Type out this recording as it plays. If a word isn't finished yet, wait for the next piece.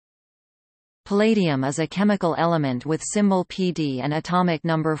Palladium is a chemical element with symbol Pd and atomic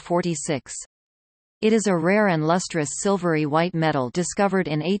number 46. It is a rare and lustrous silvery white metal discovered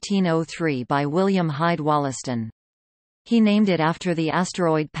in 1803 by William Hyde Wollaston. He named it after the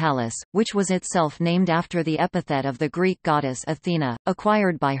asteroid Pallas, which was itself named after the epithet of the Greek goddess Athena,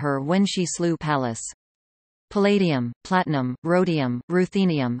 acquired by her when she slew Pallas. Palladium, platinum, rhodium,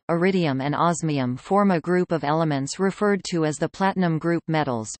 ruthenium, iridium and osmium form a group of elements referred to as the platinum group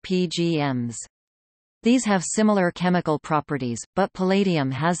metals (PGMs). These have similar chemical properties, but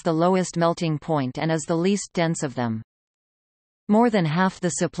palladium has the lowest melting point and is the least dense of them. More than half the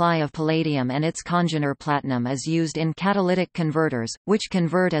supply of palladium and its congener platinum is used in catalytic converters, which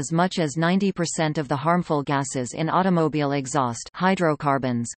convert as much as 90% of the harmful gases in automobile exhaust,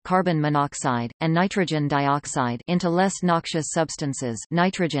 hydrocarbons, carbon monoxide, and nitrogen dioxide, into less noxious substances,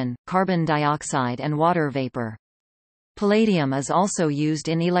 nitrogen, carbon dioxide and water vapor. Palladium is also used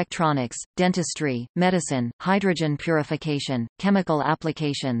in electronics, dentistry, medicine, hydrogen purification, chemical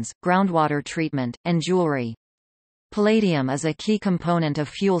applications, groundwater treatment, and jewelry. Palladium is a key component of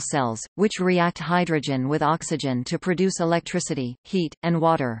fuel cells, which react hydrogen with oxygen to produce electricity, heat, and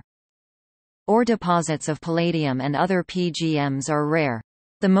water. Ore deposits of palladium and other PGMs are rare.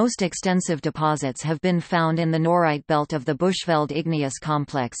 The most extensive deposits have been found in the norite belt of the Bushveld Igneous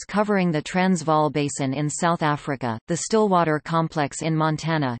Complex covering the Transvaal Basin in South Africa, the Stillwater Complex in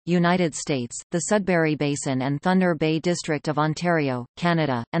Montana, United States, the Sudbury Basin and Thunder Bay District of Ontario,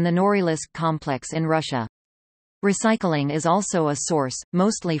 Canada, and the Norilsk Complex in Russia. Recycling is also a source,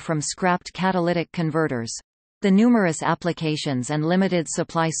 mostly from scrapped catalytic converters. The numerous applications and limited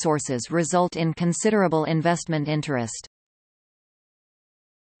supply sources result in considerable investment interest.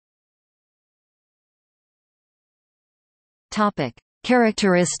 Topic: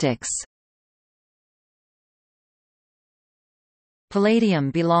 Characteristics. Palladium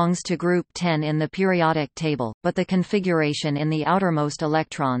belongs to group 10 in the periodic table, but the configuration in the outermost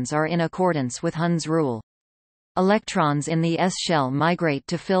electrons are in accordance with Hund's rule. Electrons in the s shell migrate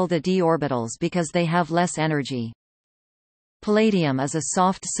to fill the d orbitals because they have less energy. Palladium is a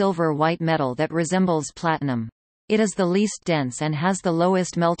soft silver-white metal that resembles platinum. It is the least dense and has the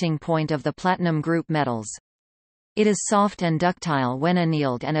lowest melting point of the platinum group metals. It is soft and ductile when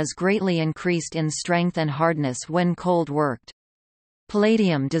annealed and is greatly increased in strength and hardness when cold worked.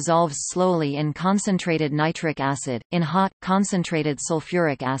 Palladium dissolves slowly in concentrated nitric acid, in hot, concentrated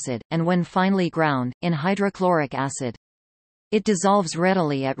sulfuric acid, and when finely ground, in hydrochloric acid. It dissolves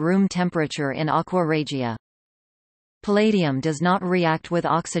readily at room temperature in aqua regia. Palladium does not react with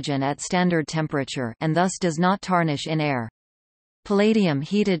oxygen at standard temperature and thus does not tarnish in air. Palladium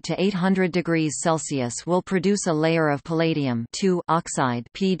heated to 800 degrees Celsius will produce a layer of palladium oxide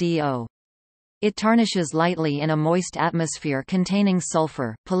PDO. It tarnishes lightly in a moist atmosphere containing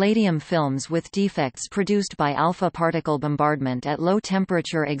sulfur. Palladium films with defects produced by alpha particle bombardment at low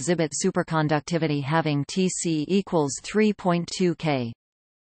temperature exhibit superconductivity having Tc equals 3.2 K.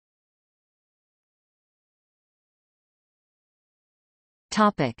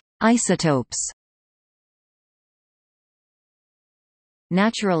 Topic: Isotopes.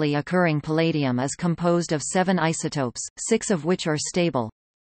 Naturally occurring palladium is composed of 7 isotopes, 6 of which are stable.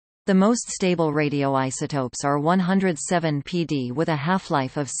 The most stable radioisotopes are 107 Pd with a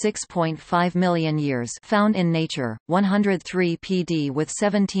half-life of 6.5 million years found in nature, 103 Pd with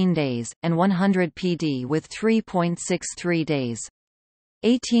 17 days, and 100 Pd with 3.63 days.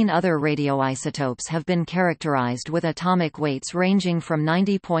 18 other radioisotopes have been characterized with atomic weights ranging from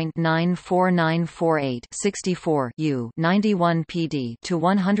 90.94948 64 U 91 Pd to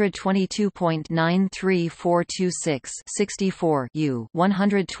 122.93426 64 U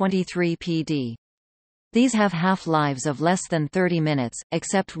 123 Pd. These have half-lives of less than 30 minutes,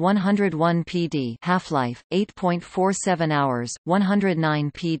 except 101 Pd half-life, 8.47 hours,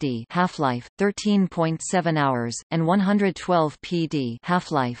 109 Pd half-life, 13.7 hours, and 112 Pd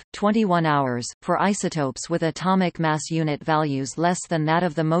half-life, 21 hours. For isotopes with atomic mass unit values less than that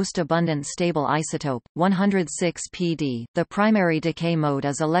of the most abundant stable isotope, 106 Pd, the primary decay mode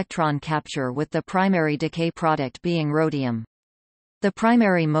is electron capture with the primary decay product being rhodium. The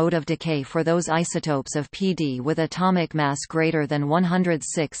primary mode of decay for those isotopes of Pd with atomic mass greater than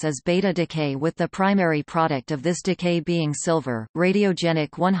 106 is beta decay with the primary product of this decay being silver.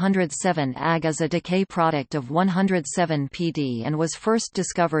 Radiogenic 107 Ag is a decay product of 107 Pd and was first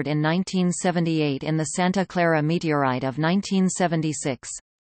discovered in 1978 in the Santa Clara meteorite of 1976.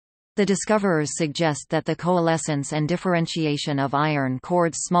 The discoverers suggest that the coalescence and differentiation of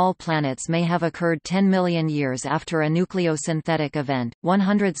iron-cored small planets may have occurred 10 million years after a nucleosynthetic event.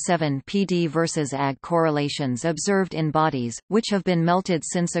 107 PD versus Ag correlations observed in bodies, which have been melted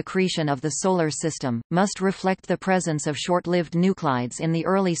since accretion of the Solar System, must reflect the presence of short-lived nuclides in the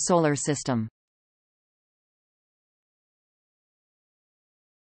early Solar System.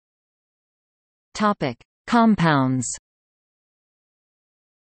 Compounds.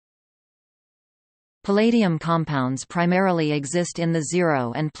 Palladium compounds primarily exist in the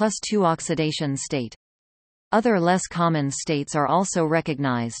 0 and +2 oxidation state. Other less common states are also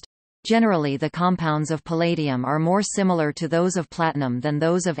recognized. Generally, the compounds of palladium are more similar to those of platinum than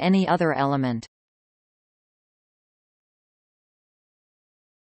those of any other element.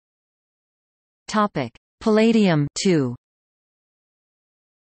 Palladium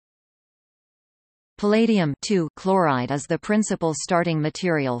Palladium chloride is the principal starting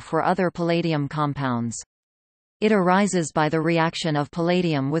material for other palladium compounds. It arises by the reaction of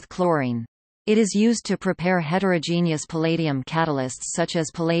palladium with chlorine. It is used to prepare heterogeneous palladium catalysts such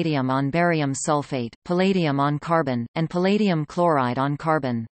as palladium on barium sulfate, palladium on carbon, and palladium chloride on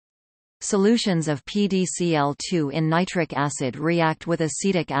carbon. Solutions of PdCl2 in nitric acid react with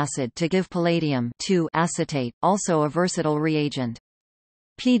acetic acid to give palladium acetate, also a versatile reagent.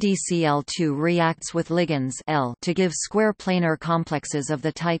 PdCl2 reacts with ligands L to give square planar complexes of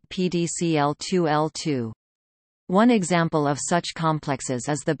the type PdCl2L2. One example of such complexes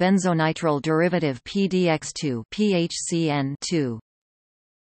is the benzonitrile derivative PDX2 (PHCN2).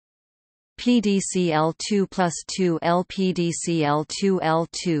 PdCl2 plus 2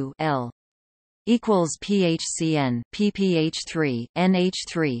 L-PdCl2L2 L equals PHCN, PPH3,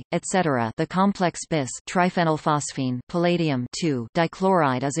 NH3, etc. The complex bis triphenylphosphine palladium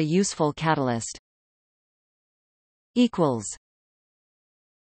dichloride is a useful catalyst. Equals.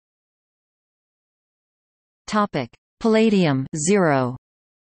 Topic: Palladium 0.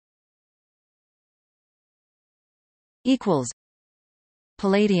 Equals.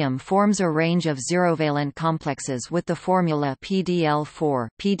 Palladium forms a range of zerovalent complexes with the formula PDL4,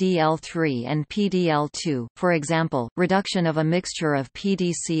 PDL3 and PDL2. For example, reduction of a mixture of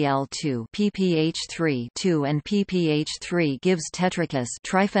PdCl2 (PPH3) and PPH3 gives tetrakis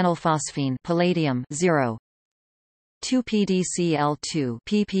triphenylphosphine palladium 0. 2 PdCl2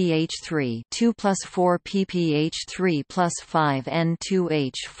 PPH3 2 plus 4 PPH3 plus 5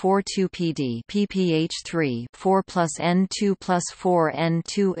 N2H4 2 PD PPH3 4 plus N2 plus 4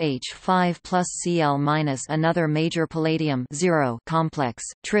 N2H5 plus Cl minus. Another major palladium 0 complex,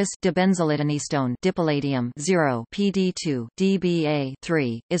 tris dibenzolidinestone dipalladium 0 PD2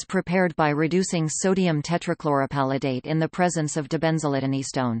 DBA3, is prepared by reducing sodium tetrachloropalladate in the presence of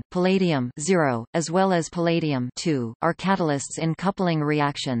dibenzolidinestone. Palladium 0, as well as palladium 2, are catalysts in coupling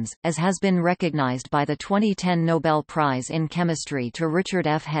reactions, as has been recognized by the 2010 Nobel Prize in Chemistry to Richard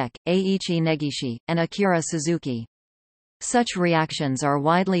F. Heck, Eiichi Negishi, and Akira Suzuki. Such reactions are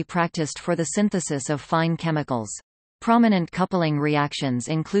widely practiced for the synthesis of fine chemicals. Prominent coupling reactions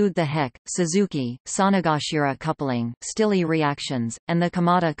include the Heck, Suzuki, Sonogashira coupling, Stille reactions, and the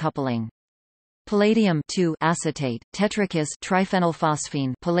Kamada coupling. Palladium acetate, tetrakis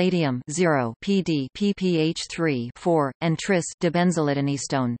triphenylphosphine palladium 0 PD PPH3 4, and tris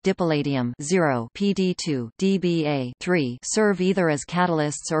dibenzolidinestone dipalladium 0 PD2 DBA 3 serve either as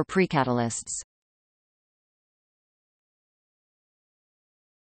catalysts or precatalysts.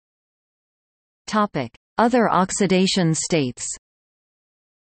 Topic: Other oxidation states.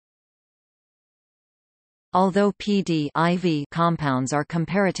 Although PD compounds are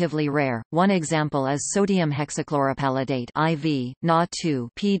comparatively rare, one example is sodium hexachloropalladate IV, Na2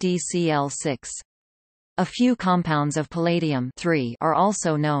 PdCl6. A few compounds of palladium are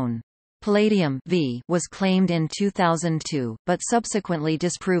also known. Palladium was claimed in 2002, but subsequently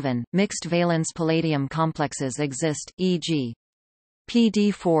disproven. Mixed valence palladium complexes exist, e.g.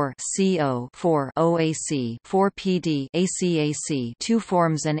 PD4 CO 4 OAC 4 PD ACAC 2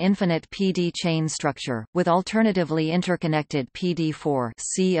 forms an infinite PD chain structure, with alternatively interconnected PD4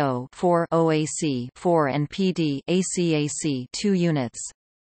 CO 4 OAC 4 and PD ACAC 2 units.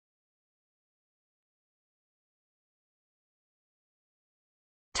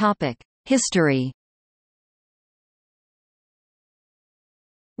 History.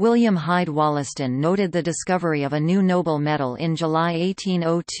 William Hyde Wollaston noted the discovery of a new noble metal in July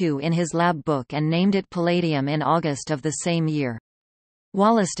 1802 in his lab book and named it palladium in August of the same year.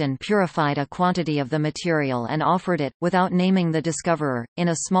 Wollaston purified a quantity of the material and offered it, without naming the discoverer, in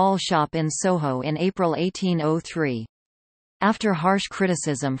a small shop in Soho in April 1803. After harsh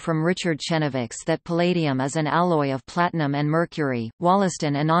criticism from Richard Chenevix that palladium is an alloy of platinum and mercury,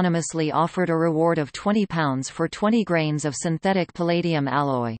 Wollaston anonymously offered a reward of £20 for 20 grains of synthetic palladium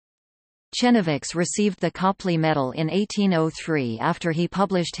alloy. Chenevix received the Copley Medal in 1803 after he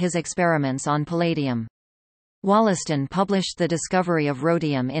published his experiments on palladium. Wollaston published the discovery of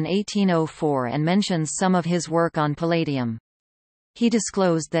rhodium in 1804 and mentions some of his work on palladium. He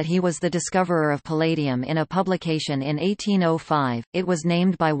disclosed that he was the discoverer of palladium in a publication in 1805. It was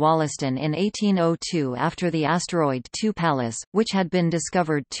named by Wollaston in 1802 after the asteroid 2 Pallas, which had been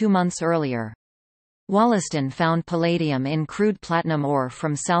discovered 2 months earlier. Wollaston found palladium in crude platinum ore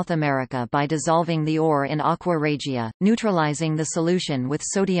from South America by dissolving the ore in aqua regia, neutralizing the solution with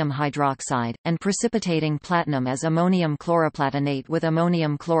sodium hydroxide, and precipitating platinum as ammonium chloroplatinate with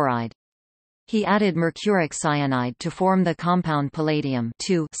ammonium chloride. He added mercuric cyanide to form the compound palladium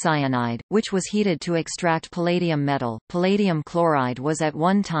cyanide, which was heated to extract palladium metal. Palladium chloride was at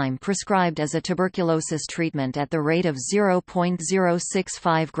one time prescribed as a tuberculosis treatment at the rate of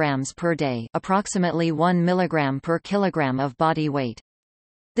 0.065 grams per day, approximately 1 mg per kilogram of body weight.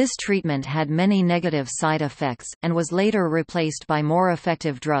 This treatment had many negative side effects, and was later replaced by more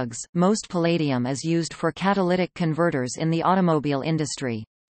effective drugs. Most palladium is used for catalytic converters in the automobile industry.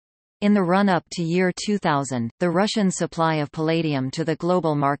 In the run-up to year 2000, the Russian supply of palladium to the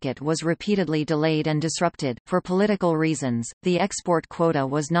global market was repeatedly delayed and disrupted. For political reasons, the export quota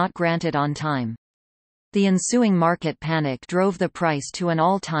was not granted on time. The ensuing market panic drove the price to an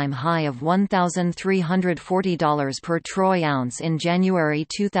all-time high of $1,340 per troy ounce in January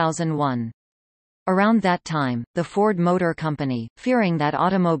 2001. Around that time, the Ford Motor Company, fearing that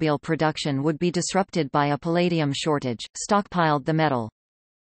automobile production would be disrupted by a palladium shortage, stockpiled the metal.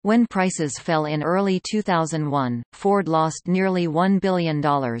 When prices fell in early 2001, Ford lost nearly $1 billion.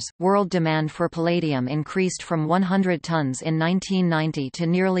 World demand for palladium increased from 100 tons in 1990 to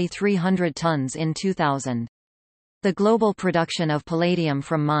nearly 300 tons in 2000. The global production of palladium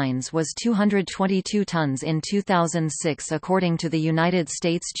from mines was 222 tons in 2006 according to the United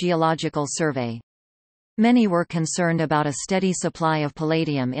States Geological Survey. Many were concerned about a steady supply of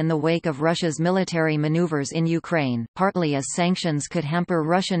palladium in the wake of Russia's military maneuvers in Ukraine, partly as sanctions could hamper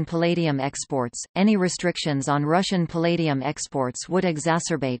Russian palladium exports. Any restrictions on Russian palladium exports would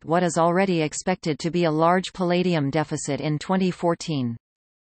exacerbate what is already expected to be a large palladium deficit in 2014.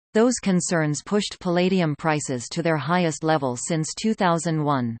 Those concerns pushed palladium prices to their highest level since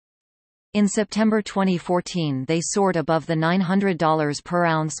 2001. In September 2014 they soared above the $900 per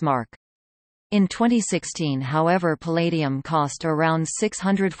ounce mark. In 2016 however palladium cost around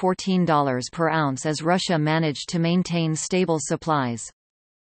 $614 per ounce as Russia managed to maintain stable supplies.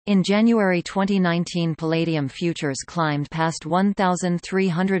 In January 2019 palladium futures climbed past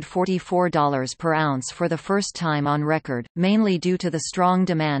 $1,344 per ounce for the first time on record, mainly due to the strong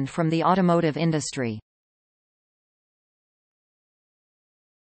demand from the automotive industry.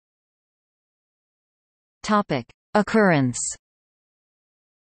 Occurrence.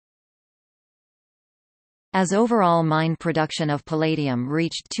 As overall mine production of palladium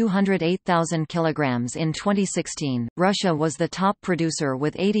reached 208,000 kilograms in 2016, Russia was the top producer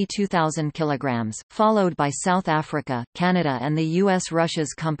with 82,000 kilograms, followed by South Africa, Canada and the U.S.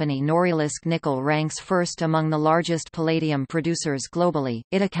 Russia's company Norilsk Nickel ranks first among the largest palladium producers globally.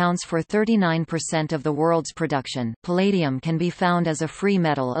 It accounts for 39% of the world's production. Palladium can be found as a free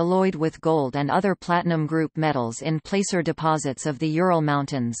metal alloyed with gold and other platinum group metals in placer deposits of the Ural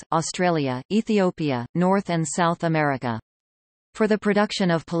Mountains, Australia, Ethiopia, North and South America. For the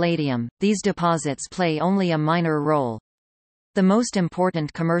production of palladium, these deposits play only a minor role. The most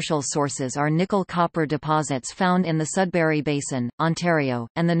important commercial sources are nickel-copper deposits found in the Sudbury Basin, Ontario,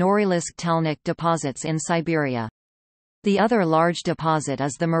 and the Norilsk-Talnakh deposits in Siberia. The other large deposit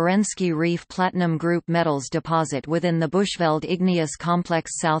is the Merensky Reef platinum group metals deposit within the Bushveld Igneous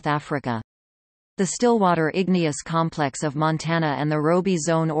Complex, South Africa. The Stillwater Igneous Complex of Montana and the Roby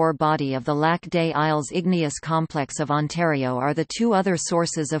Zone ore body of the Lac des Isles Igneous Complex of Ontario are the two other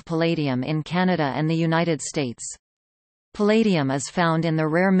sources of palladium in Canada and the United States. Palladium is found in the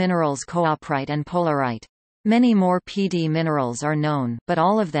rare minerals coprite and polarite. Many more Pd minerals are known, but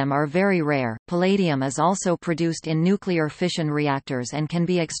all of them are very rare. Palladium is also produced in nuclear fission reactors and can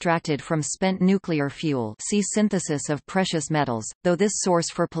be extracted from spent nuclear fuel. See synthesis of precious metals, though this source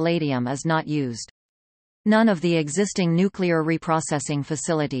for palladium is not used. None of the existing nuclear reprocessing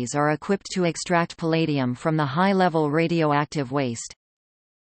facilities are equipped to extract palladium from the high-level radioactive waste.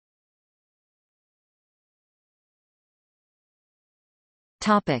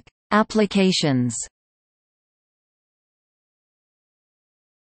 Topic: Applications.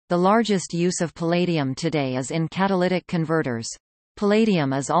 The largest use of palladium today is in catalytic converters.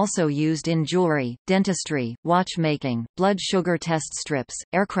 Palladium is also used in jewelry, dentistry, watchmaking, blood sugar test strips,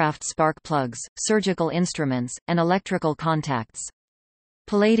 aircraft spark plugs, surgical instruments, and electrical contacts.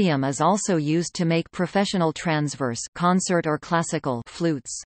 Palladium is also used to make professional transverse concert or classical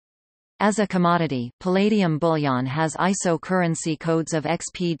flutes. As a commodity, palladium bullion has ISO currency codes of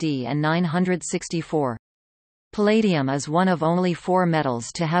XPD and 964. Palladium is one of only 4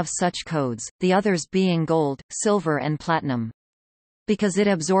 metals to have such codes, the others being gold, silver and platinum. Because it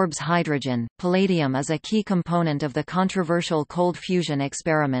absorbs hydrogen, palladium is a key component of the controversial cold fusion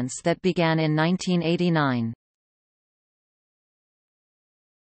experiments that began in 1989.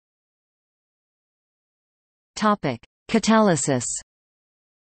 Catalysis.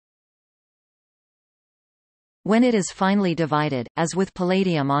 When it is finely divided, as with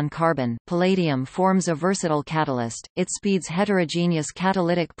palladium on carbon, palladium forms a versatile catalyst. It speeds heterogeneous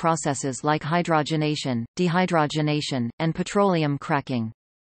catalytic processes like hydrogenation, dehydrogenation, and petroleum cracking.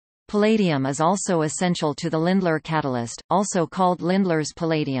 Palladium is also essential to the Lindlar catalyst, also called Lindlar's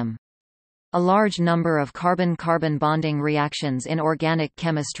palladium. A large number of carbon-carbon bonding reactions in organic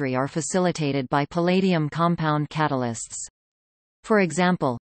chemistry are facilitated by palladium compound catalysts. For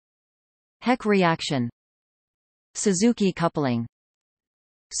example, Heck reaction, Suzuki coupling,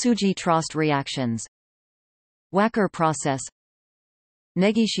 Tsuji-Trost reactions, Wacker process,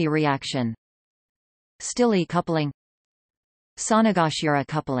 Negishi reaction, Stille coupling, Sonogashira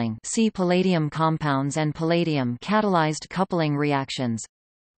coupling. See palladium compounds and palladium catalyzed coupling reactions.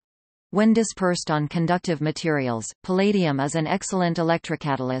 When dispersed on conductive materials, palladium is an excellent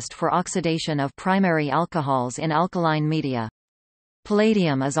electrocatalyst for oxidation of primary alcohols in alkaline media.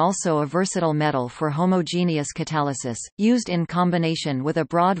 Palladium is also a versatile metal for homogeneous catalysis, used in combination with a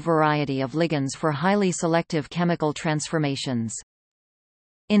broad variety of ligands for highly selective chemical transformations.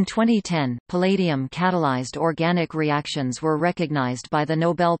 In 2010, palladium-catalyzed organic reactions were recognized by the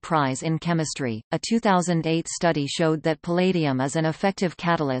Nobel Prize in Chemistry. A 2008 study showed that palladium is an effective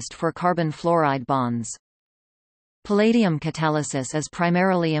catalyst for carbon fluoride bonds. Palladium catalysis is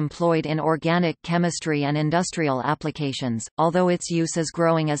primarily employed in organic chemistry and industrial applications, although its use is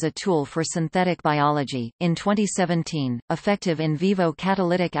growing as a tool for synthetic biology. In 2017, effective in vivo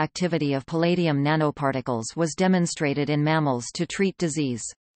catalytic activity of palladium nanoparticles was demonstrated in mammals to treat disease.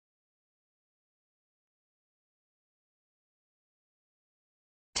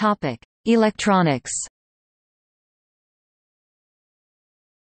 Topic: Electronics.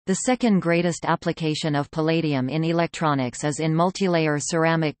 The second greatest application of palladium in electronics is in multilayer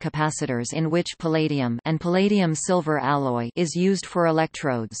ceramic capacitors in which palladium and palladium-silver alloy is used for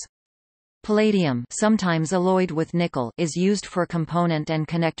electrodes. Palladium, sometimes alloyed with nickel, is used for component and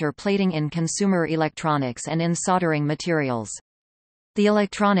connector plating in consumer electronics and in soldering materials. The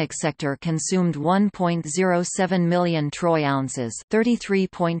electronics sector consumed 1.07 million troy ounces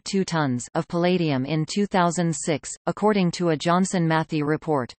 (33.2 tons) of palladium in 2006, according to a Johnson Matthey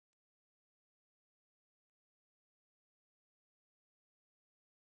report.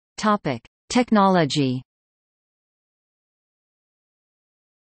 Technology.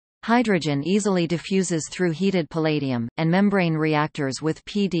 Hydrogen easily diffuses through heated palladium, and membrane reactors with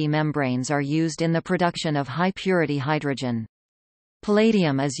PD membranes are used in the production of high-purity hydrogen.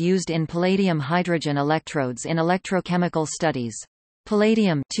 Palladium is used in palladium-hydrogen electrodes in electrochemical studies.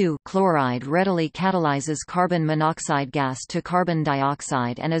 Palladium chloride readily catalyzes carbon monoxide gas to carbon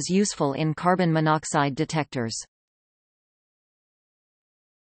dioxide and is useful in carbon monoxide detectors.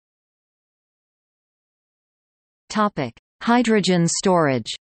 Hydrogen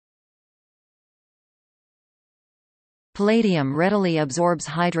storage. Palladium readily absorbs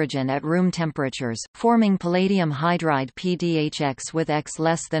hydrogen at room temperatures, forming palladium hydride PDHX with X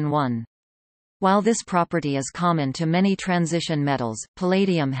less than 1. While this property is common to many transition metals,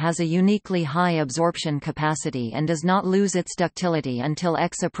 palladium has a uniquely high absorption capacity and does not lose its ductility until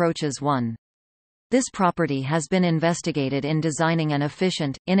X approaches 1. This property has been investigated in designing an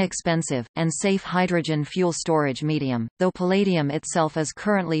efficient, inexpensive, and safe hydrogen fuel storage medium, though palladium itself is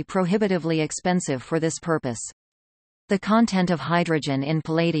currently prohibitively expensive for this purpose. The content of hydrogen in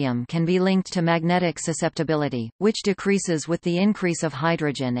palladium can be linked to magnetic susceptibility, which decreases with the increase of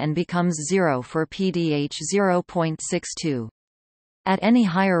hydrogen and becomes 0 for pDH 0.62. At any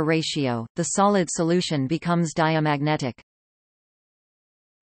higher ratio, the solid solution becomes diamagnetic.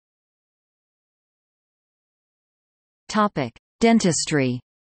 Dentistry.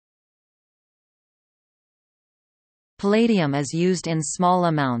 Palladium is used in small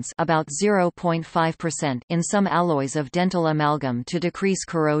amounts, about 0.5%, in some alloys of dental amalgam to decrease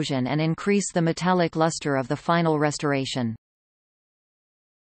corrosion and increase the metallic luster of the final restoration.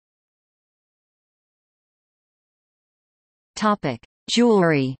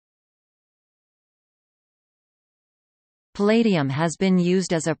 Jewelry. Palladium has been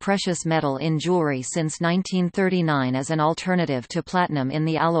used as a precious metal in jewelry since 1939 as an alternative to platinum in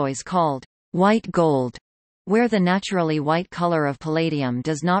the alloys called white gold, where the naturally white color of palladium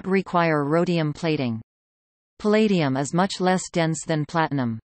does not require rhodium plating. Palladium is much less dense than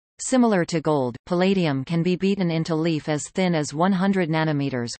platinum. Similar to gold, palladium can be beaten into leaf as thin as 100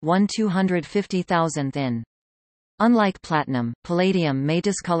 nanometers, 1/250,000th in. Unlike platinum, palladium may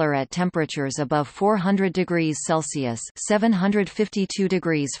discolor at temperatures above 400 degrees Celsius (752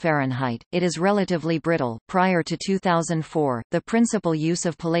 degrees Fahrenheit). It is relatively brittle. Prior to 2004, the principal use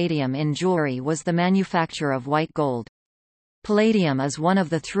of palladium in jewelry was the manufacture of white gold. Palladium is one of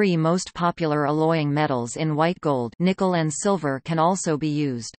the three most popular alloying metals in white gold. Nickel and silver can also be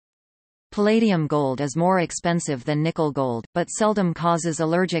used. Palladium gold is more expensive than nickel gold, but seldom causes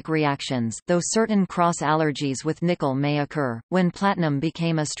allergic reactions, though certain cross-allergies with nickel may occur. When platinum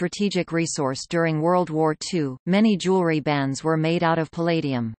became a strategic resource during World War II, many jewelry bands were made out of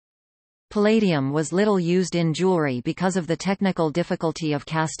palladium. Palladium was little used in jewelry because of the technical difficulty of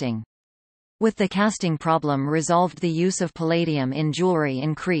casting. With the casting problem resolved, the use of palladium in jewelry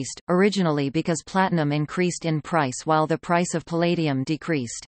increased, originally because platinum increased in price while the price of palladium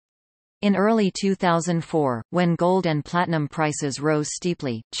decreased. In early 2004, when gold and platinum prices rose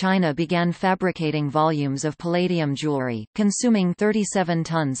steeply, China began fabricating volumes of palladium jewelry, consuming 37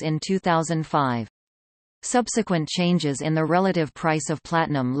 tons in 2005. Subsequent changes in the relative price of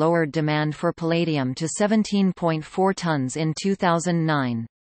platinum lowered demand for palladium to 17.4 tons in 2009.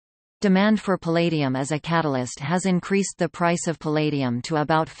 Demand for palladium as a catalyst has increased the price of palladium to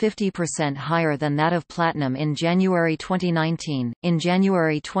about 50% higher than that of platinum in January 2019. In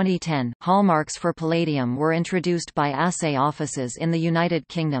January 2010, hallmarks for palladium were introduced by assay offices in the United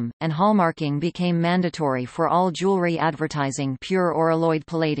Kingdom, and hallmarking became mandatory for all jewelry advertising pure or alloyed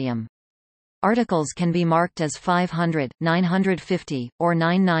palladium. Articles can be marked as 500, 950, or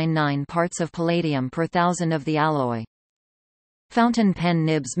 999 parts of palladium per thousand of the alloy. Fountain pen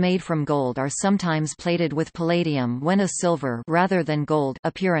nibs made from gold are sometimes plated with palladium when a silver rather than gold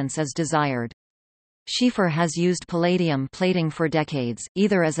appearance is desired. Schiefer has used palladium plating for decades,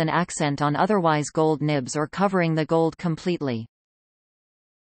 either as an accent on otherwise gold nibs or covering the gold completely.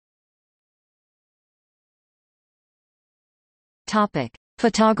 Topic: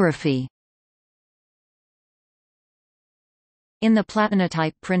 Photography. In the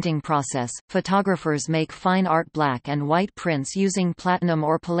platinotype printing process, photographers make fine art black and white prints using platinum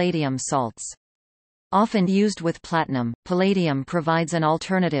or palladium salts. Often used with platinum, palladium provides an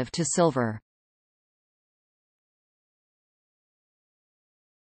alternative to silver.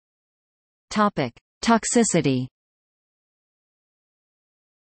 Toxicity.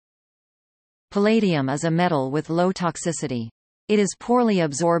 Palladium is a metal with low toxicity. It is poorly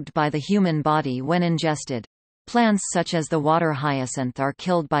absorbed by the human body when ingested. Plants such as the water hyacinth are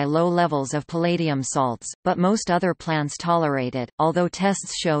killed by low levels of palladium salts, but most other plants tolerate it, although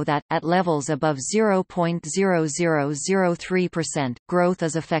tests show that, at levels above 0.0003%, growth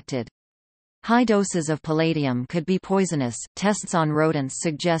is affected. High doses of palladium could be poisonous. Tests on rodents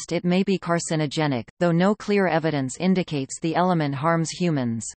suggest it may be carcinogenic, though no clear evidence indicates the element harms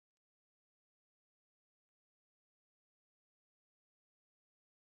humans.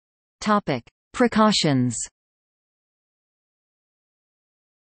 Precautions.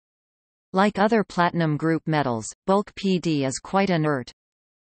 Like other platinum group metals, bulk PD is quite inert.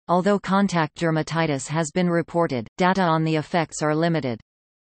 Although contact dermatitis has been reported, data on the effects are limited.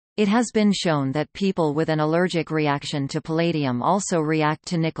 It has been shown that people with an allergic reaction to palladium also react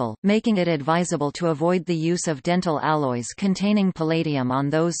to nickel, making it advisable to avoid the use of dental alloys containing palladium on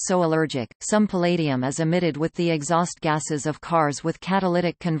those so allergic. Some palladium is emitted with the exhaust gases of cars with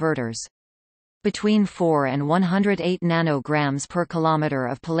catalytic converters. Between 4 and 108 nanograms per kilometer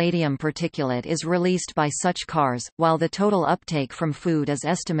of palladium particulate is released by such cars, while the total uptake from food is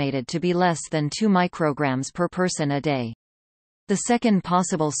estimated to be less than 2 micrograms per person a day. The second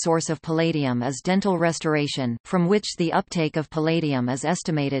possible source of palladium is dental restoration, from which the uptake of palladium is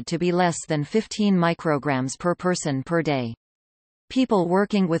estimated to be less than 15 micrograms per person per day. People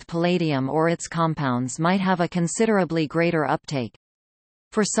working with palladium or its compounds might have a considerably greater uptake.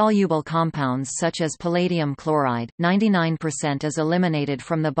 For soluble compounds such as palladium chloride, 99% is eliminated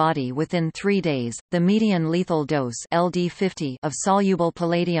from the body within 3 days. The median lethal dose (LD50) of soluble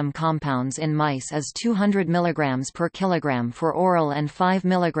palladium compounds in mice is 200 mg per kilogram for oral and 5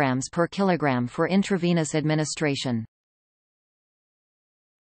 mg per kilogram for intravenous administration.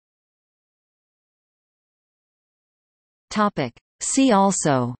 Topic: See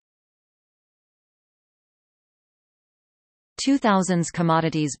also 2000s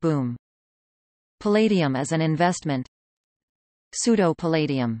commodities boom. Palladium as an investment.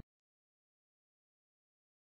 Pseudo-palladium